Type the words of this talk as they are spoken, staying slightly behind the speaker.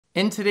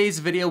In today's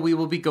video, we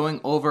will be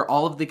going over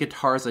all of the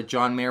guitars that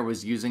John Mayer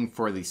was using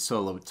for the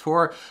solo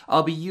tour.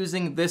 I'll be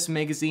using this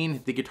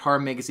magazine, the Guitar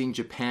Magazine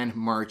Japan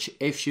March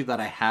issue that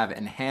I have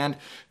in hand.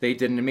 They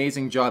did an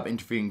amazing job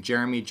interviewing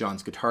Jeremy,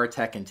 John's guitar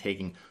tech, and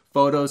taking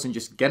photos and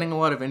just getting a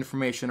lot of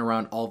information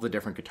around all the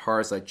different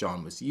guitars that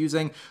John was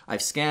using.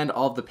 I've scanned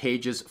all of the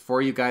pages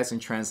for you guys and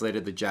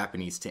translated the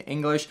Japanese to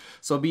English.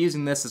 So I'll be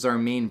using this as our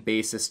main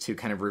basis to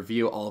kind of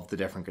review all of the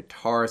different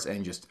guitars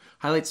and just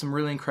highlight some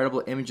really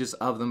incredible images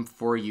of them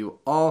for you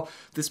all.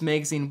 This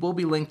magazine will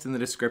be linked in the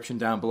description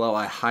down below.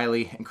 I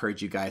highly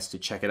encourage you guys to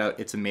check it out.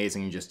 It's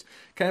amazing and just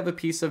kind of a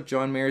piece of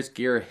John Mayer's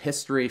gear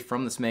history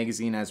from this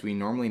magazine, as we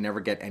normally never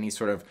get any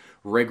sort of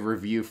rig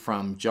review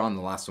from John.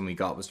 The last one we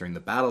got was during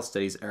the Battle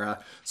Studies era.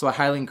 So I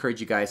highly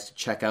encourage you guys to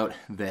check out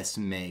this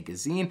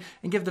magazine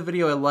and give the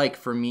video a like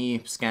for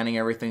me scanning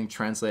everything,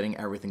 translating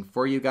everything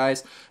for you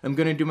guys. I'm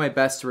going to do my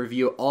best to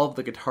review all of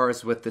the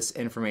guitars with this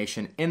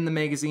information in the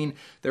magazine.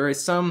 There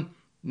is some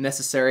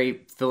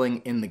necessary filling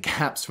in the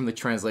gaps from the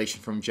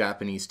translation from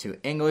Japanese to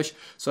English.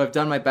 So I've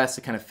done my best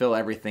to kind of fill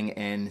everything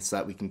in so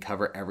that we can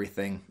cover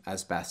everything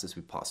as best as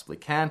we possibly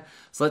can.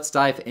 So let's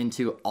dive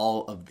into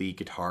all of the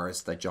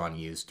guitars that John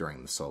used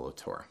during the solo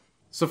tour.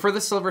 So for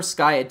the Silver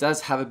Sky, it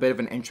does have a bit of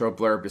an intro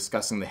blurb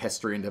discussing the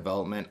history and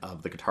development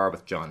of the guitar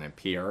with John and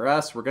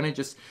PRS. We're going to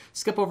just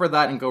skip over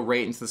that and go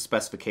right into the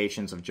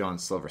specifications of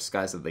John's Silver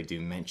Skies that they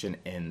do mention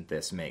in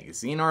this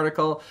magazine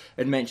article.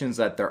 It mentions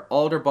that they're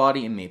alder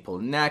body and maple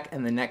neck,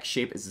 and the neck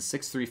shape is the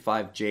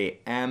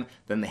 635JM.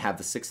 Then they have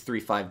the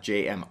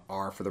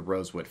 635JMR for the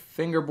rosewood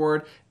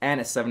fingerboard,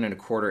 and a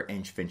 7¼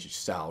 inch vintage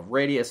style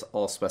radius,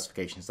 all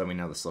specifications that we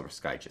know the Silver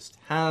Sky just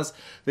has.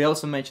 They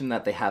also mention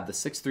that they have the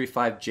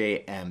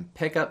 635JM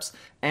pickups,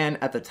 and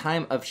at the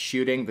time of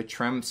shooting, the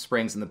trem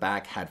springs in the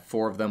back had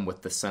 4 of them,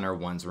 with the center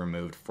ones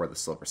removed for the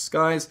Silver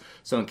Skies.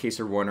 So in case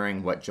you're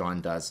wondering what John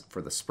does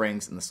for the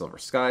springs in the Silver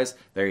Skies,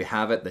 there you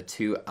have it. The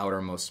 2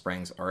 outermost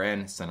springs are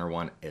in, center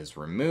one is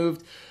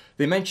removed.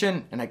 They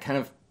mention, and I kind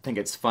of think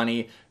it's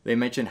funny, they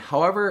mention,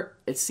 however,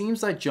 it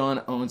seems that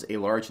John owns a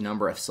large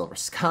number of Silver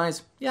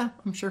Skies. Yeah,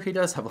 I'm sure he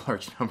does have a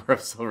large number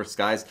of Silver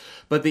Skies,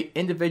 but the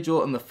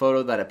individual in the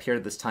photo that appeared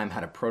at this time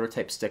had a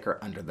prototype sticker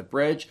under the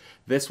bridge.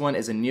 This one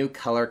is a new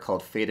color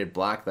called Faded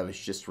Black that was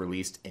just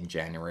released in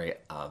January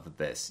of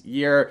this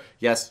year.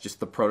 Yes, just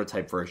the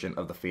prototype version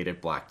of the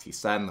Faded Black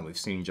T7 that we've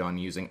seen John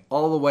using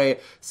all the way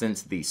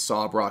since the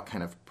Sob Rock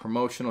kind of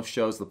promotional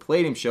shows, the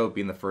Palladium show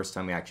being the first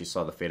time we actually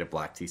saw the Faded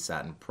Black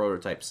T7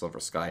 prototype Silver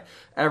Sky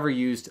ever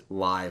used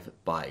live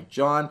by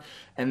John.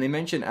 And they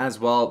mention as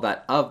well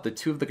that of the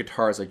 2 of the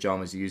guitars that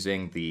John was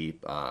using, the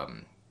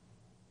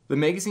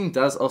magazine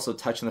does also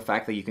touch on the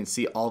fact that you can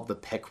see all of the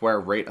pick wear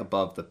right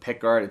above the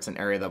pick guard. It's an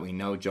area that we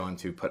know John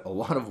to put a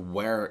lot of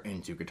wear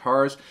into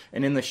guitars.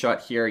 And in the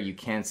shot here, you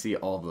can see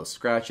all of those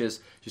scratches.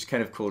 Just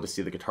kind of cool to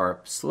see the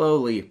guitar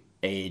slowly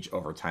age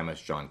over time as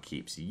John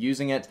keeps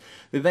using it.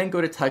 They then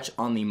go to touch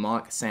on the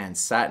Mock Sand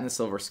Satin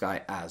Silver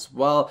Sky as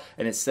well,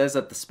 and it says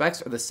that the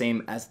specs are the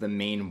same as the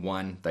main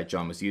one that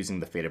John was using,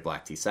 the Faded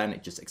Black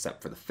T7, just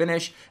except for the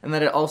finish, and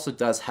that it also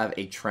does have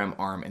a trem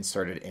arm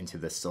inserted into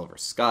the Silver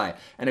Sky.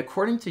 And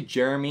according to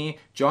Jeremy,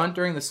 John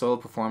during the solo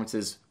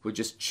performances would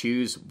just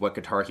choose what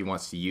guitar he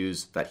wants to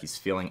use that he's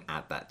feeling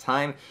at that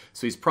time.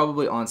 So he's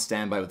probably on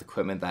standby with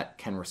equipment that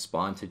can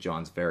respond to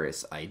John's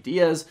various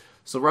ideas.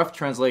 So rough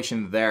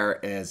translation there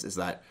is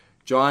that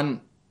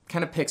John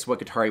kind of picks what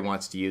guitar he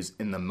wants to use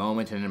in the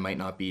moment, and it might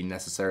not be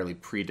necessarily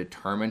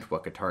predetermined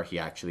what guitar he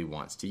actually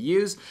wants to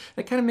use.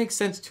 It kind of makes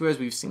sense too, as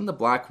we've seen the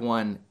black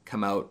one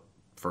come out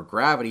for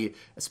Gravity,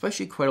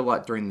 especially quite a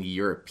lot during the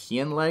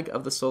European leg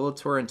of the solo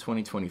tour in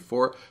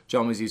 2024.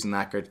 John was using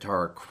that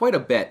guitar quite a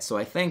bit, so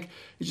I think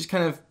it's just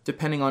kind of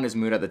depending on his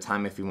mood at the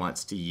time if he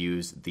wants to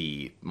use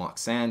the Mock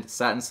Sand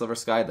Satin Silver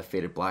Sky, the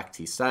Faded Black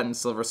T Satin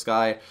Silver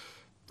Sky,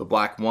 the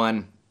black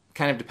one.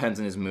 Kind of depends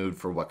on his mood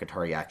for what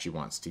guitar he actually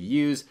wants to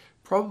use.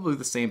 Probably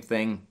the same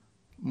thing,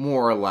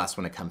 more or less,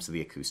 when it comes to the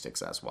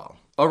acoustics as well.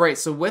 Alright,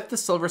 so with the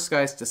Silver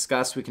Skies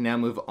discussed, we can now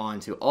move on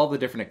to all the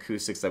different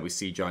acoustics that we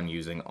see John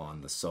using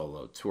on the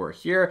solo tour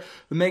here.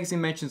 The magazine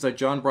mentions that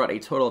John brought a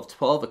total of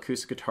 12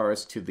 acoustic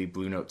guitars to the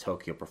Blue Note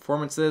Tokyo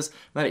performances, and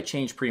that it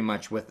changed pretty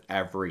much with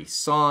every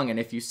song. And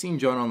if you've seen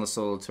John on the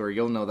solo tour,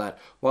 you'll know that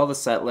while the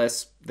set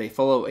lists, they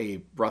follow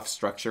a rough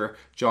structure,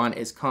 John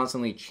is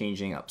constantly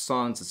changing up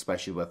songs,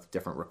 especially with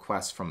different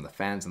requests from the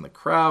fans in the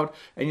crowd,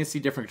 and you see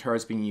different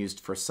guitars being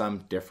used for some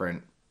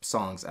different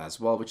songs as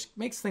well, which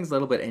makes things a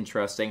little bit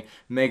interesting.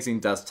 The magazine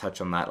does touch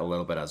on that a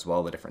little bit as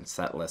well, the different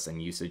set lists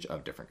and usage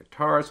of different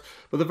guitars.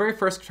 But the very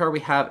first guitar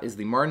we have is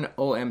the Martin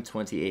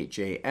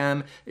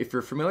OM28JM. If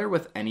you're familiar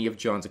with any of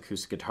John's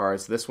acoustic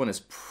guitars, this one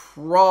is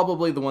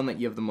probably the one that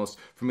you have the most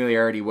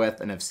familiarity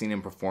with and have seen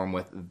him perform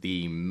with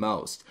the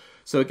most.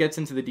 So it gets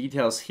into the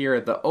details here.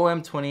 The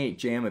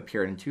OM28JM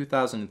appeared in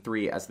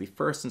 2003 as the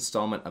first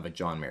installment of a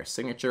John Mayer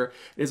signature.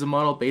 It is a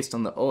model based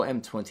on the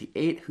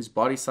OM28, whose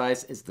body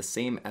size is the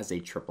same as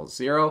a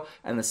 000,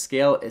 and the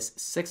scale is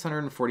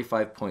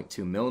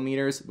 645.2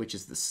 millimeters, which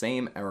is the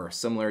same or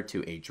similar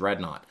to a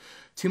Dreadnought.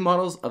 Two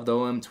models of the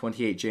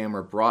OM28JM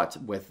were brought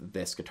with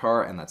this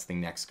guitar, and that's the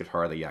next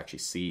guitar that you actually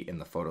see in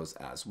the photos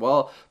as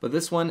well. But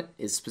this one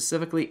is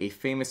specifically a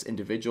famous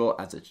individual,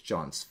 as it's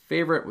John's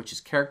favorite, which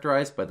is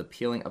characterized by the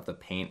peeling of the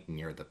paint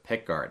near the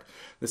pickguard.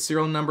 The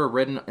serial number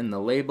written in the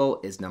label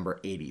is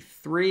number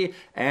 83,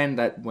 and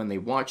that when they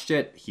watched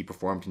it, he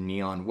performed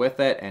Neon with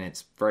it, and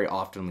it's very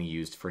oftenly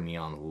used for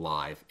Neon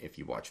Live if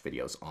you watch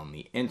videos on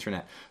the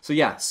internet. So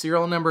yeah,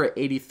 serial number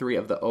 83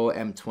 of the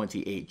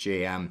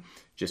OM28JM,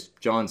 just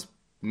John's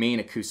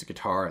main acoustic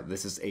guitar.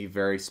 This is a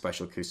very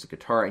special acoustic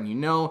guitar, and you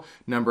know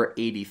number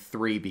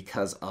 83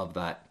 because of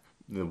that,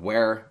 the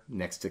wear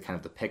next to kind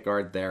of the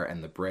pickguard there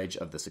and the bridge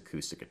of this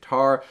acoustic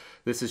guitar.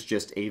 This is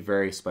just a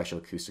very special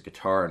acoustic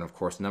guitar, and of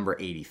course number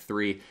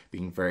 83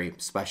 being very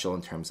special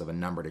in terms of a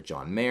number to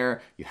John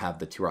Mayer. You have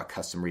the Two Rock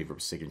Custom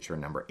Reverb signature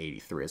number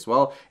 83 as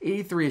well.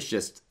 83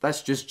 is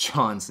that's just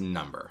John's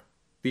number.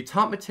 The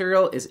top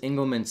material is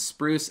Engelmann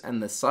spruce,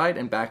 and the side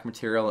and back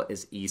material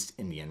is East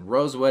Indian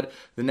rosewood.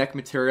 The neck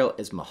material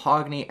is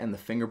mahogany, and the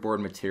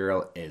fingerboard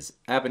material is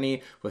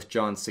ebony, with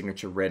John's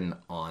signature written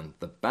on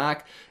the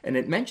back. And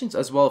it mentions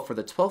as well, for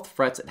the 12th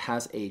frets, it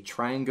has a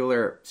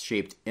triangular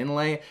shaped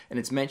inlay, and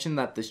it's mentioned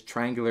that this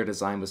triangular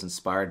design was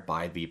inspired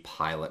by the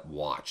Pilot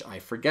watch. I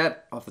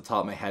forget off the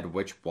top of my head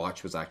which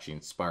watch was actually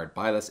inspired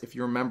by this. If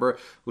you remember,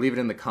 leave it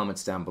in the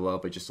comments down below,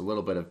 but just a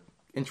little bit of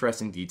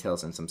interesting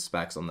details and some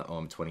specs on the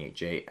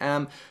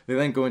OM28JM. They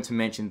then go into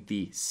mention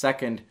the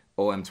second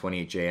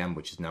OM28JM,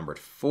 which is numbered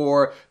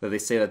 4, that they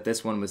say that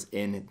this one was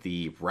in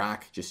the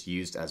rack, just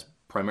used as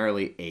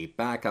primarily a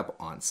backup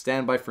on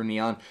standby for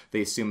Neon.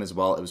 They assume as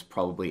well it was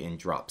probably in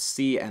drop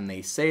C, and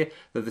they say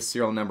that the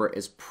serial number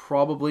is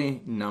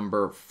probably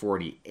number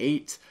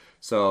 48.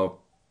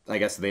 So I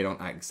guess they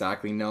don't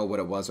exactly know what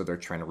it was, or they're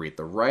trying to read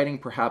the writing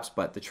perhaps,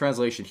 but the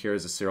translation here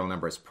is the serial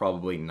number is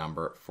probably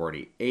number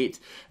 48.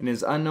 And it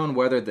is unknown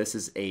whether this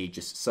is a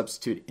just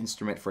substitute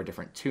instrument for a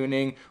different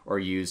tuning or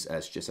used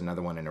as just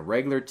another one in a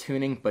regular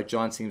tuning, but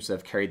John seems to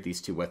have carried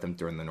these two with him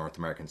during the North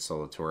American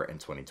solo tour in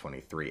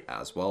 2023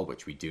 as well,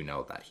 which we do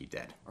know that he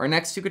did. Our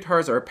next two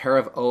guitars are a pair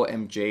of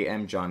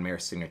OMJM John Mayer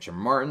signature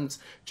Martins.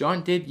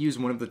 John did use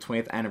one of the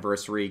 20th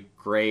anniversary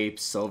gray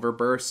silver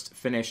burst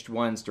finished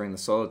ones during the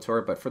solo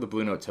tour, but for the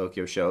Blue Note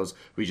Tokyo shows,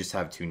 we just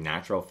have two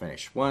natural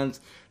finished ones.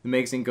 The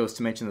magazine goes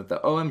to mention that the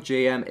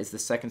OMJM is the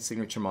second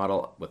signature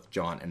model with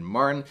John and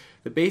Martin.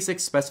 The basic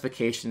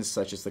specifications,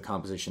 such as the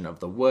composition of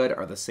the wood,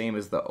 are the same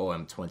as the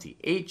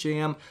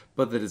OM28JM,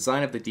 but the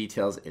design of the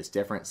details is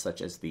different, such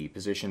as the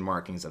position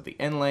markings of the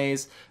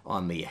inlays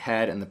on the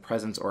head and the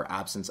presence or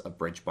absence of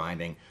bridge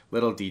binding.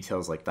 Little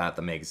details like that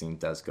the magazine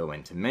does go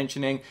into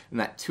mentioning, and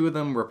that two of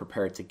them were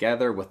prepared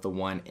together, with the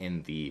one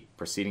in the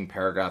preceding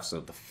paragraph,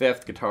 so the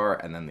 5th guitar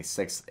and then the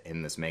 6th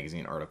in this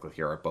magazine article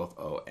here are both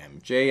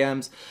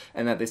OMJMs,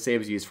 and that they say it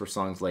was used for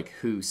songs like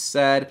Who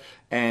Said,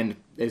 and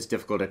it's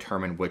difficult to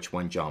determine which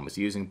one John was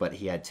using, but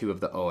he had two of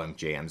the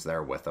OMJMs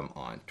there with him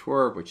on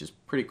tour, which is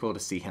pretty cool to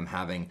see him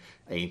having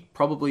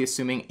probably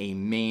assuming a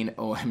main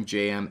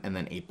OMJM and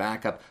then a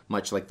backup,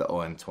 much like the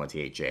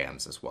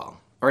OM28JMs as well.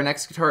 Our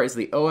next guitar is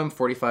the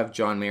OM45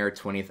 John Mayer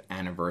 20th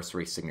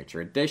Anniversary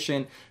Signature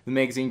Edition. The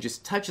magazine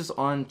just touches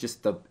on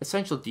just the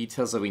essential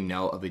details that we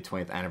know of the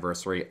 20th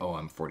Anniversary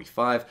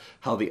OM45,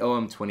 how the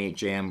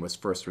OM28JM was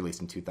first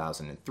released in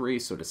 2003,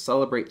 so to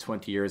celebrate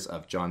 20 years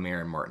of John Mayer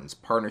and Martin's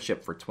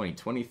partnership for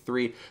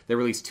 2023, they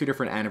released two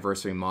different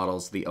anniversary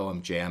models, the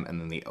OMJM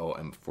and then the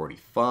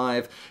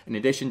OM45. In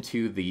addition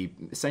to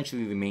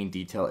essentially the main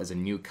detail is a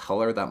new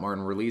color that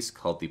Martin released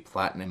called the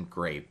Platinum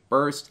Gray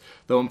Burst.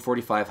 The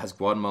OM45 has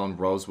Guatemalan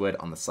rosewood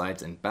on the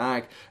sides and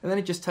back, and then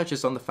it just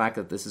touches on the fact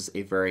that this is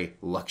a very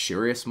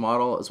luxurious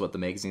model, is what the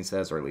magazine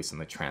says, or at least in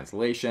the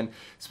translation,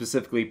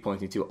 specifically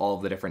pointing to all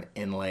of the different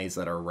inlays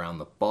that are around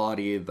the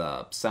body,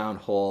 the sound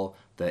hole,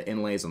 the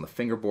inlays on the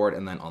fingerboard,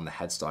 and then on the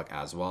headstock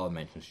as well. It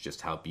mentions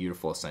just how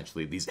beautiful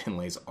essentially these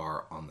inlays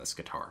are on this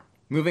guitar.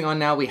 Moving on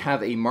now, we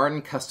have a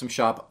Martin Custom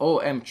Shop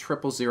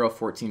OM000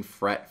 14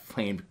 fret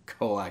flamed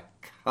Koa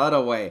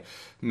cutaway.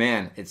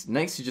 Man, it's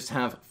nice to just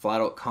have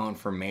flat out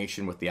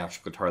confirmation with the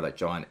actual guitar that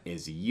John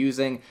is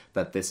using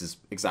that this is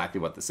exactly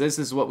what this is.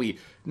 This is what we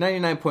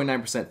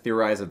 99.9%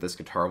 theorized that this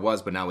guitar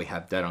was, but now we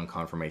have dead on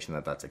confirmation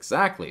that that's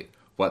exactly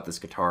what this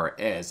guitar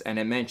is. And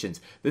it mentions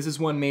this is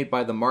one made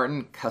by the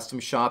Martin Custom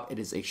Shop. It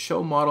is a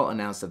show model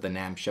announced at the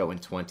NAMM show in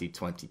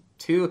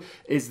 2022. It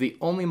is the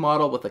only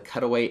model with a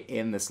cutaway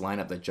in this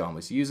lineup that John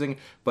was using,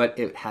 but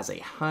it has a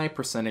high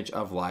percentage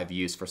of live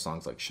use for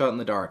songs like Shot in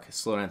the Dark,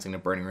 Slow Dancing in a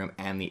Burning Room,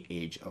 and The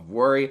Age of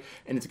Worry.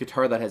 And it's a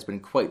guitar that has been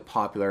quite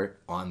popular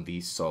on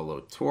the solo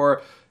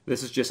tour.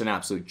 This is just an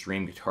absolute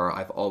dream guitar.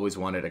 I've always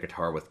wanted a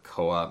guitar with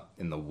Koa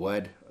in the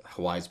wood.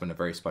 Hawaii's been a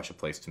very special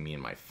place to me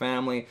and my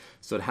family,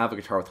 so to have a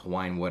guitar with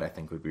Hawaiian wood I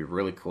think would be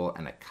really cool,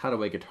 and a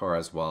cutaway guitar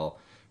as well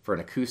for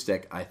an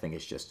acoustic I think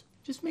is just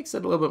makes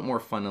it a little bit more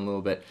fun and a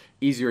little bit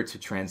easier to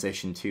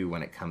transition to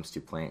when it comes to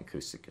playing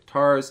acoustic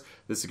guitars.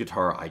 This is a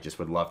guitar I just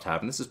would love to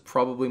have, and this is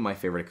probably my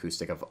favorite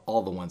acoustic of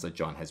all the ones that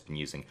John has been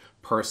using,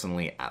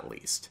 personally at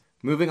least.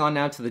 Moving on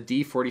now to the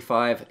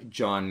D45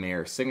 John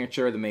Mayer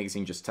signature. The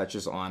magazine just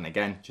touches on,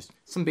 again, just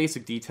some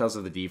basic details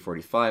of the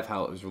D45,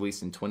 how it was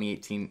released in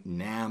 2018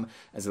 NAMM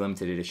as a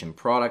limited edition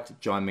product,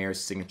 John Mayer's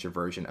signature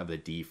version of the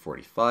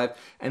D45,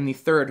 and the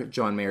third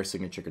John Mayer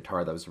signature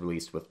guitar that was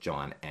released with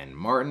John and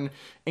Martin.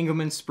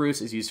 Engelmann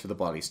spruce is used for the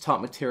body's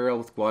top material,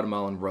 with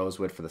Guatemalan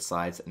rosewood for the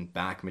sides and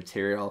back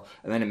material,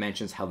 and then it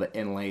mentions how the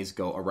inlays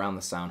go around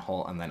the sound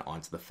hole and then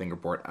onto the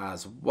fingerboard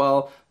as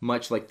well,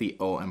 much like the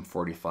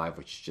OM45,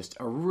 which is just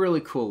a really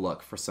cool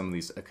look for some of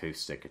these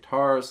acoustic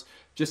guitars.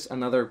 Just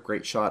another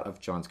great shot of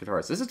John's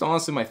guitars. This is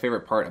honestly my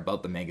favorite part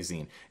about the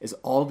magazine, is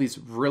all these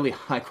really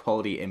high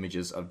quality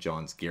images of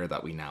John's gear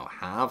that we now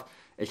have.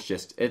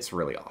 It's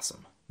really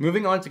awesome.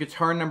 Moving on to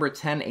guitar number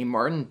 10, a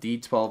Martin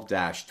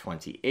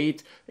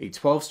D12-28, a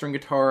 12-string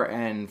guitar,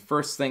 and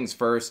first things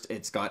first,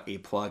 it's got a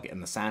plug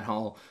in the sound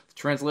hole. The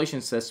translation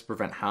says to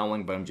prevent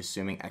howling, but I'm just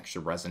assuming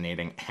extra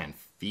resonating and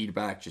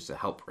feedback just to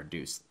help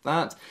reduce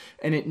that.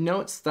 And it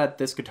notes that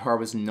this guitar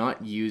was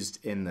not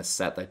used in the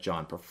set that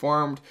John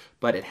performed,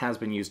 but it has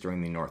been used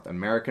during the North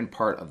American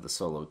part of the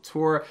solo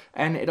tour.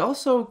 And it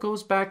also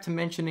goes back to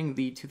mentioning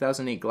the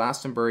 2008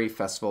 Glastonbury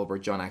Festival, where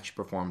John actually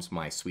performs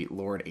My Sweet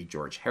Lord, a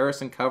George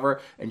Harrison cover,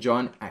 and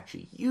John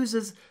actually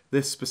uses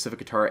this specific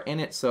guitar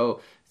in it.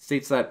 So it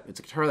states that it's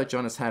a guitar that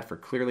John has had for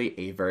clearly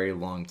a very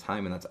long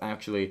time, and that's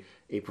actually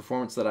a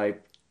performance that I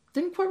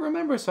didn't quite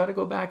remember, so I had to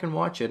go back and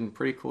watch it, and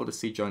pretty cool to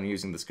see John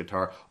using this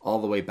guitar all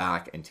the way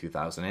back in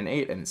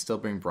 2008, and it's still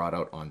being brought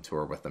out on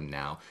tour with him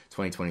now,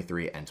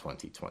 2023 and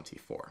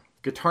 2024.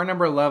 Guitar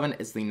number 11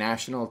 is the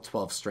National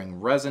 12-string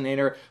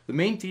resonator. The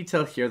main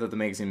detail here that the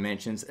magazine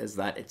mentions is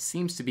that it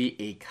seems to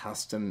be a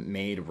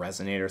custom-made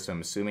resonator, so I'm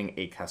assuming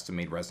a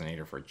custom-made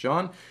resonator for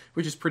John,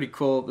 which is pretty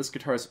cool. This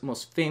guitar is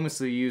most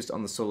famously used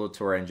on the solo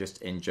tour and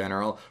just in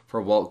general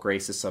for Walt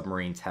Grace's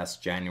Submarine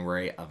Test,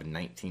 January of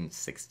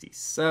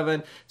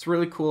 1967. It's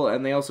really cool,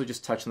 and they also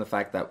just touch on the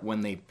fact that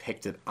when they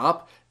picked it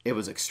up, it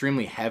was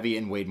extremely heavy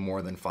and weighed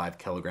more than 5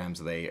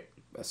 kilograms, they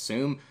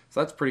assume.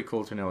 So that's pretty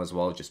cool to know as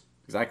well, just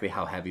exactly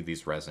how heavy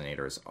these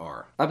resonators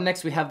are. Up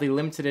next, we have the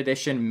limited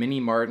edition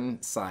Mini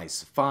Martin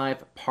size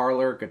 5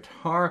 parlor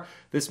guitar.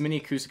 This mini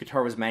acoustic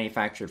guitar was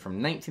manufactured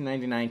from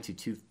 1999 to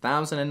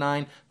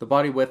 2009. The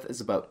body width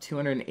is about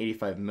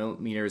 285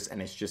 millimeters,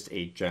 and it's just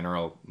a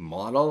general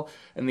model.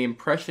 And the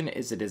impression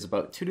is it is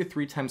about 2 to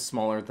 3 times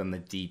smaller than the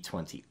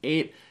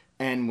D28.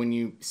 And when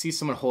you see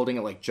someone holding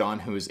it like John,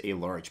 who is a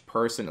large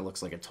person, it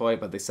looks like a toy,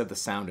 but they said the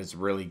sound is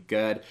really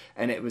good.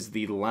 And it was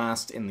the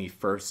last in the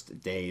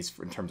first days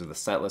in terms of the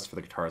set list for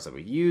the guitars that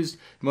we used.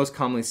 Most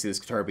commonly see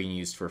this guitar being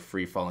used for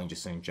free falling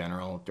just in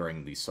general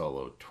during the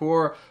solo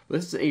tour. But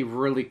this is a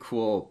really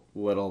cool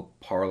little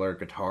parlor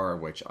guitar,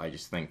 which I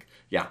just think,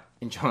 yeah,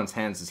 in John's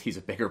hands, as he's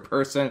a bigger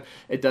person,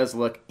 it does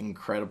look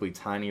incredibly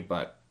tiny,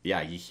 but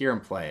yeah, you hear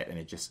him play it and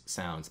it just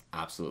sounds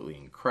absolutely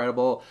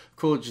incredible.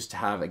 Cool just to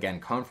have,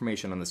 again,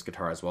 confirmation on this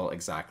guitar as well,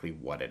 exactly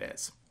what it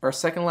is. Our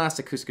second last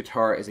acoustic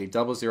guitar is a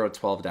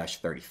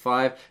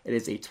 0012-35. It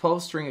is a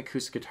 12-string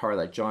acoustic guitar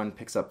that John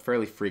picks up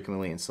fairly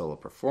frequently in solo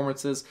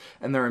performances,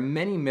 and there are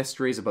many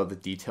mysteries about the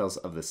details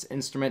of this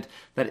instrument,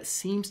 that it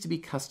seems to be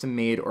custom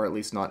made, or at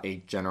least not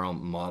a general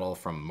model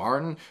from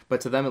Martin, but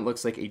to them it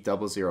looks like a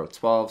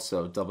 0012,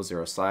 so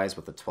 00 size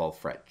with a 12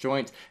 fret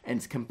joint, and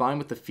it's combined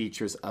with the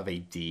features of a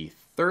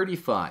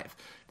D35.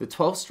 The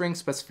 12-string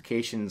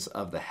specifications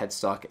of the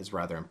headstock is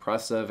rather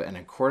impressive, and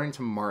according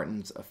to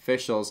Martin's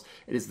officials,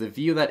 it is the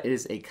view that it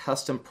is a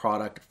custom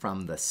product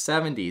from the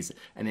 70s,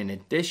 and in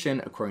addition,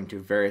 according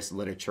to various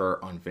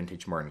literature on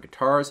vintage Martin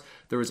guitars,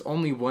 there was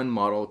only one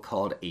model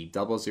called a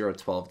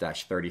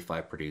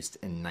 0012-35 produced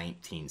in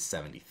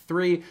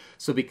 1973,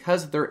 so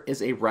because there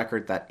is a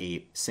record that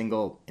a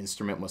single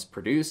instrument was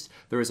produced,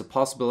 there is a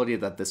possibility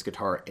that this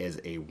guitar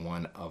is a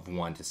one of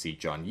one to see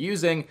John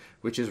using,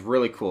 which is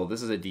really cool.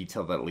 This is a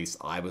detail that at least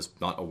I was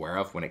not aware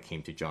of when it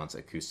came to John's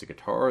acoustic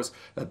guitars,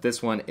 that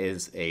this one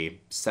is a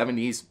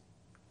 70s,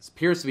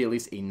 appears to be at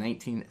least a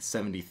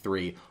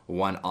 1973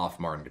 one-off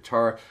Martin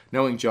guitar.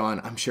 Knowing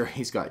John, I'm sure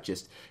he's got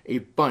just a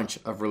bunch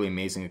of really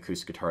amazing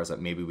acoustic guitars that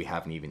maybe we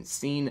haven't even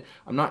seen.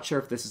 I'm not sure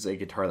if this is a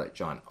guitar that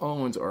John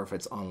owns or if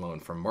it's on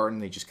loan from Martin.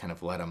 They just kind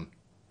of let him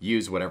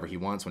use whatever he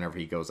wants whenever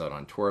he goes out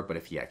on tour, but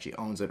if he actually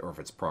owns it or if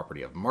it's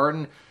property of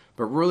Martin.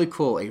 But really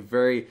cool, a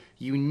very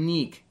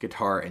unique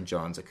guitar in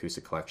John's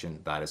acoustic collection,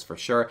 that is for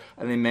sure.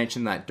 And they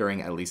mentioned that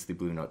during at least the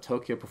Blue Note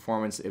Tokyo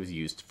performance, it was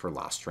used for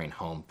Last Train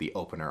Home, the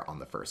opener on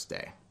the first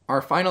day.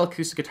 Our final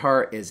acoustic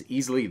guitar is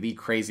easily the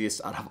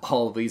craziest out of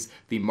all of these,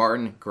 the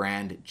Martin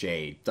Grand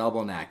J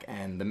double neck.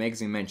 And the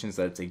magazine mentions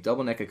that it's a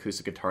double neck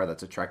acoustic guitar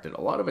that's attracted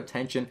a lot of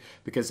attention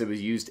because it was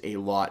used a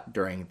lot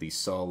during the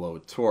solo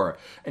tour.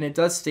 And it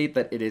does state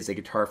that it is a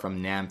guitar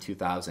from NAMM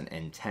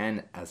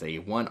 2010 as a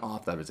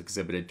one-off that was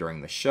exhibited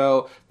during the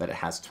show, that it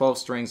has 12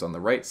 strings on the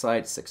right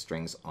side, 6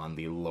 strings on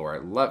the lower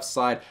left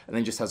side, and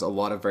then just has a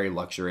lot of very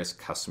luxurious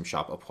custom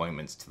shop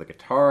appointments to the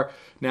guitar.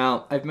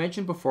 Now, I've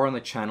mentioned before on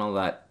the channel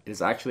that it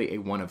is actually a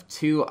one of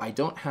two. I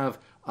don't have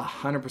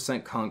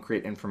 100%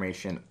 concrete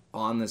information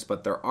on this,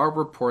 but there are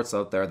reports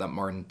out there that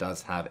Martin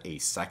does have a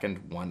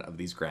second one of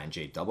these Grand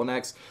J double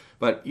necks.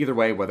 But either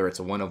way, whether it's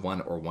a 1 of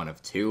 1 or 1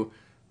 of 2,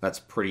 that's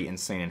pretty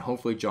insane, and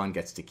hopefully John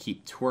gets to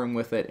keep touring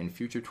with it in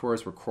future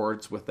tours,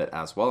 records with it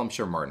as well. I'm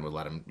sure Martin would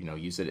let him,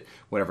 use it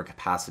whatever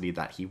capacity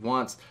that he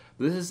wants.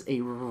 But this is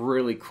a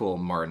really cool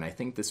Martin. I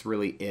think this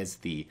really is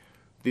the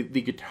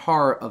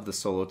guitar of the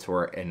solo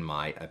tour, in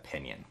my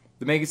opinion.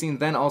 The magazine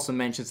then also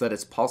mentions that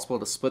it's possible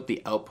to split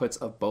the outputs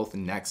of both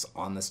necks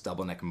on this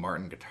double neck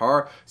Martin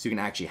guitar, so you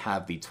can actually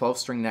have the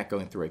 12-string neck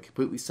going through a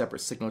completely separate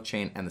signal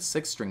chain and the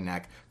 6-string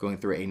neck going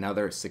through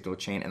another signal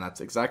chain, and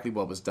that's exactly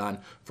what was done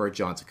for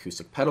John's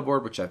acoustic pedal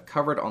board, which I've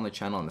covered on the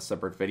channel in a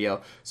separate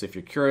video. So if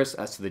you're curious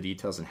as to the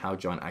details and how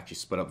John actually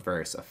split up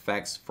various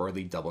effects for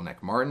the double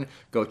neck Martin,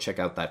 go check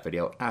out that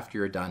video after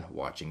you're done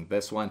watching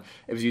this one.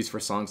 It was used for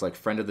songs like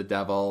Friend of the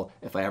Devil,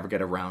 If I Ever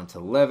Get Around to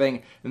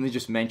Living, and they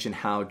just mentioned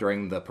how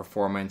during the performance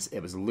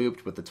it was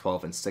looped with the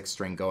 12 and 6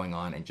 string going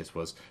on, and just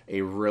was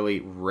a really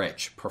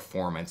rich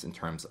performance in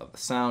terms of the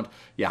sound.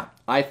 Yeah,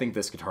 I think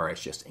this guitar is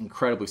just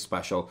incredibly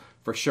special.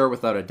 For sure,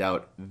 without a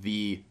doubt,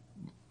 the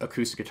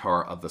acoustic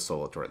guitar of the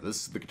solo tour. This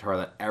is the guitar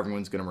that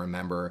everyone's going to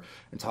remember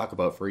and talk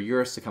about for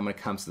years to come when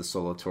it comes to the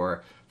solo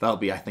tour. That'll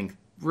be, I think,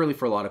 really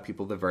for a lot of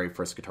people, the very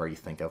first guitar you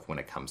think of when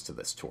it comes to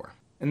this tour.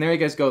 And there you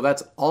guys go.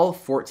 That's all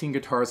 14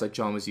 guitars that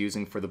John was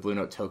using for the Blue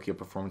Note Tokyo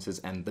performances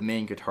and the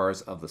main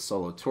guitars of the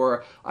solo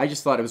tour. I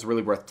just thought it was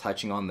really worth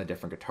touching on the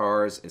different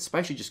guitars,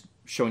 especially just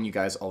showing you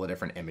guys all the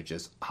different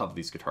images of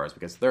these guitars,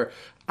 because they're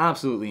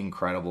absolutely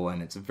incredible,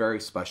 and it's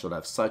very special to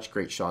have such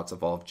great shots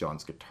of all of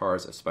John's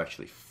guitars,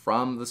 especially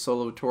from the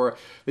solo tour.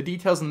 The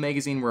details in the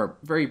magazine were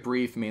very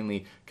brief,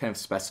 mainly kind of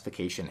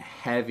specification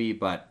heavy,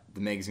 but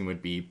the magazine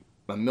would be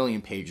a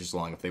million pages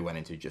long if they went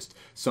into just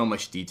so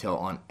much detail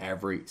on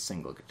every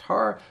single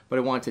guitar. But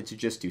I wanted to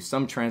just do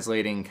some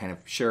translating, kind of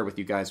share with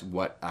you guys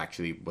what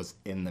actually was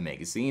in the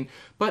magazine.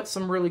 But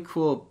some really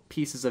cool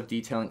pieces of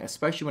detailing,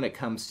 especially when it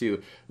comes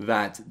to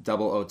that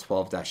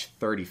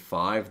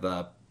 0012-35,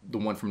 the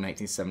one from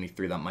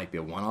 1973 that might be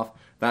a one-off.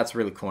 That's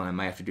really cool, and I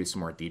might have to do some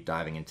more deep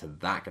diving into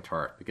that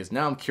guitar, because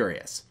now I'm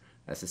curious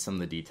as to some of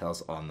the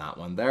details on that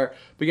one there.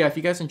 But yeah, if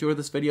you guys enjoyed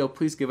this video,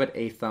 please give it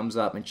a thumbs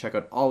up and check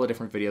out all the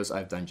different videos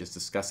I've done just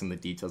discussing the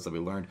details that we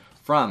learned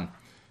from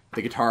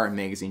the Guitar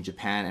Magazine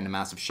Japan. And a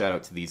massive shout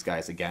out to these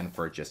guys again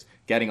for just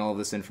getting all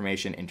this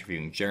information,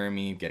 interviewing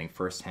Jeremy, getting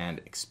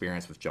firsthand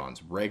experience with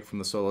John's rig from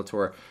the solo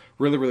tour.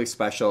 Really, really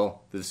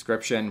special. The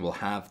description will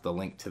have the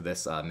link to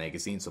this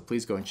magazine, so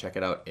please go and check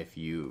it out if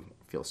you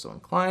feel so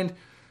inclined.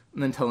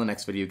 And until the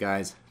next video,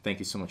 guys, thank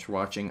you so much for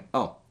watching.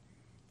 Oh,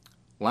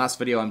 last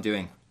video I'm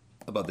doing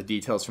about the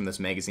details from this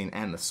magazine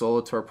and the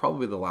solo tour,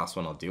 probably the last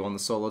one I'll do on the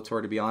solo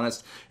tour, to be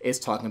honest, is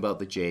talking about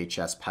the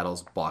JHS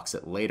pedals Box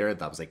It Later.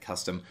 That was a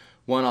custom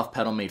one-off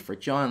pedal made for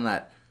John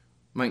that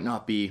might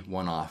not be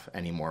one-off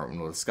anymore, and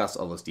we'll discuss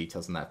all those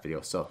details in that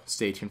video, so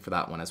stay tuned for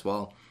that one as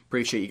well.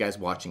 Appreciate you guys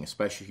watching,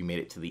 especially if you made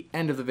it to the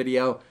end of the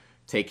video.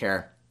 Take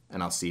care,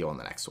 and I'll see you on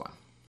the next one.